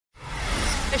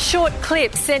A short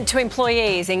clip sent to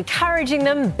employees encouraging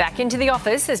them back into the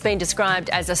office has been described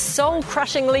as a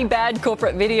soul-crushingly bad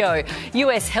corporate video.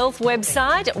 US health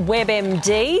website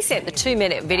WebMD sent the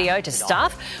 2-minute video to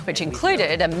staff, which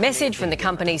included a message from the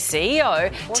company's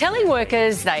CEO telling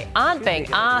workers they aren't being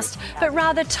asked, but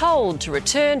rather told to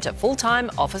return to full-time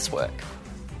office work.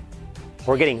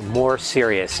 We're getting more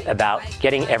serious about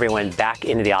getting everyone back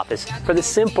into the office for the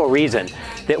simple reason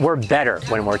that we're better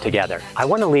when we're together. I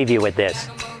want to leave you with this.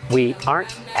 We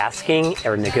aren't asking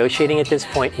or negotiating at this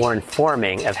point. We're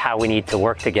informing of how we need to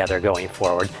work together going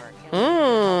forward.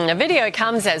 A video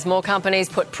comes as more companies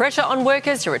put pressure on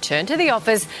workers to return to the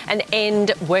office and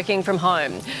end working from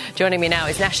home. Joining me now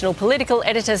is national political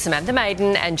editor Samantha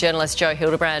Maiden and journalist Joe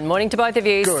Hildebrand. Morning to both of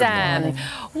you. Good Sam, morning.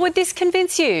 Would this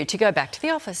convince you to go back to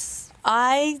the office?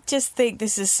 I just think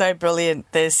this is so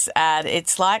brilliant, this ad.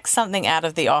 It's like something out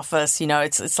of The Office, you know,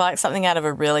 it's like something out of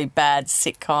a really bad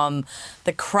sitcom.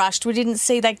 The crushed, we didn't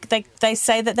see, they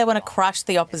say that they want to crush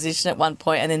the opposition at one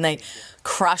point and then they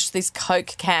crush this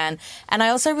Coke can. And I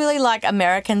also really like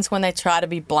Americans when they try to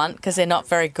be blunt because they're not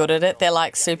very good at it. They're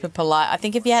like super polite. I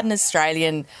think if you had an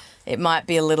Australian, it might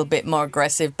be a little bit more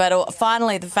aggressive. But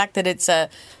finally, the fact that it's a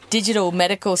digital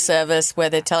medical service where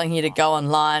they're telling you to go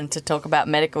online to talk about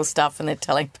medical stuff and they're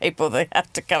telling people they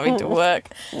have to come into work.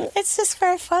 It's just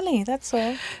very funny, that's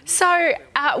all. So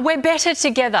we're better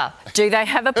together. Do they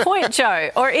have a point,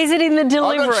 Joe? Or is it in the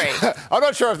delivery? I'm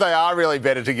not sure if they are really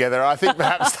better together. I think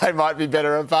perhaps they might be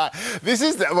better apart. There's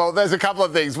a couple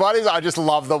of things. One is I just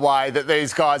love the way that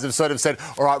these guys have sort of said,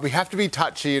 all right, we have to be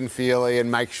touchy and feely and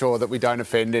make sure that we don't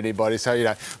offend anybody. So, you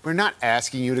know, we're not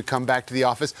asking you to come back to the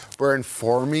office. We're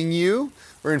informing you.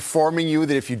 We're informing you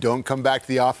that if you don't come back to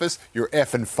the office, you're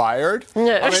effing fired.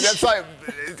 Yeah. I mean, that's like,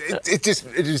 it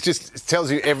just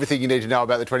tells you everything you need to know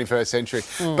about the 21st century.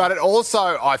 But it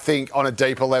also, I think, on a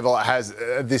deeper level, it has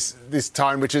this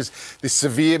tone, which is this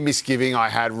severe misgiving I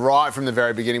had right from the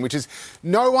very beginning, which is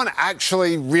no one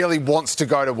actually really wants to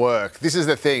go to work. This is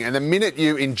the thing. And the minute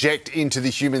you inject into the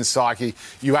human psyche,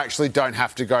 you actually don't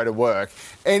have to go to work.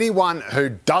 Anyone who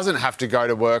doesn't have to go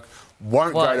to work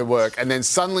won't go to work. And then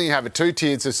suddenly you have a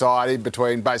two-tiered society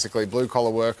between basically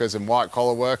blue-collar workers and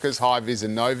white-collar workers, high-vis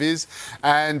and no-vis.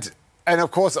 And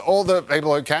of course, all the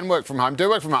people who can work from home do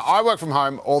work from home. I work from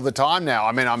home all the time now.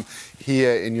 I mean, I'm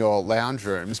here in your lounge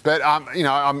rooms, but, you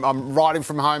know, I'm writing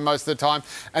from home most of the time.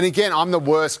 And again, I'm the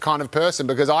worst kind of person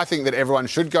because I think that everyone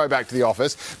should go back to the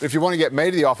office. But if you want to get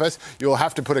me to the office, you'll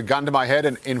have to put a gun to my head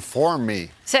and inform me.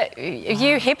 So,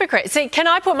 you hypocrite. See, can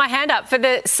I put my hand up for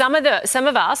some of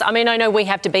us? I mean, I know we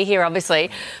have to be here, obviously,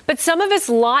 but some of us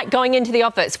like going into the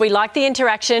office. We like the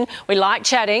interaction. We like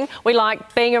chatting. We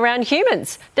like being around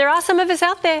humans. There are some of us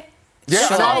out there. Yeah,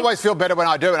 and I always feel better when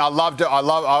I do, and I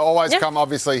always come,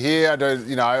 obviously, here, I do,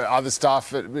 you know, other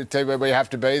stuff at TV where you have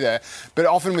to be there. But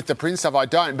often with the print stuff, I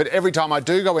don't. But every time I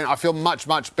do go in, I feel much,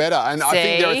 much better. And I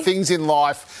think there are things in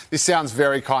life, this sounds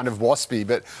very kind of waspy,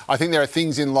 but I think there are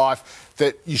things in life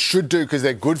that you should do because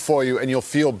they're good for you and you'll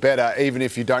feel better even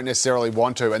if you don't necessarily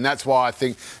want to. And that's why I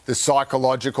think the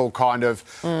psychological kind of,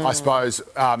 I suppose,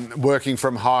 working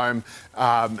from home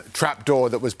trapdoor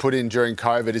that was put in during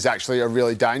COVID is actually a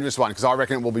really dangerous one because I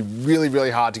reckon it will be really,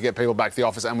 really hard to get people back to the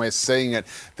office and we're seeing it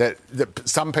that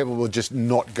some people will just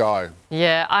not go.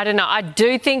 Yeah, I don't know. I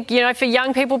do think, you know, for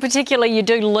young people particularly, you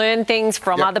do learn things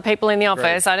from other people in the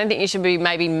office. Right. I don't think you should be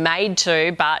maybe made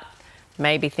to, but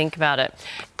maybe think about it.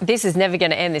 This is never going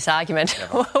to end, this argument.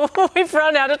 We've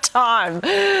run out of time.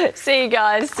 See you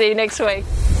guys. See you next week.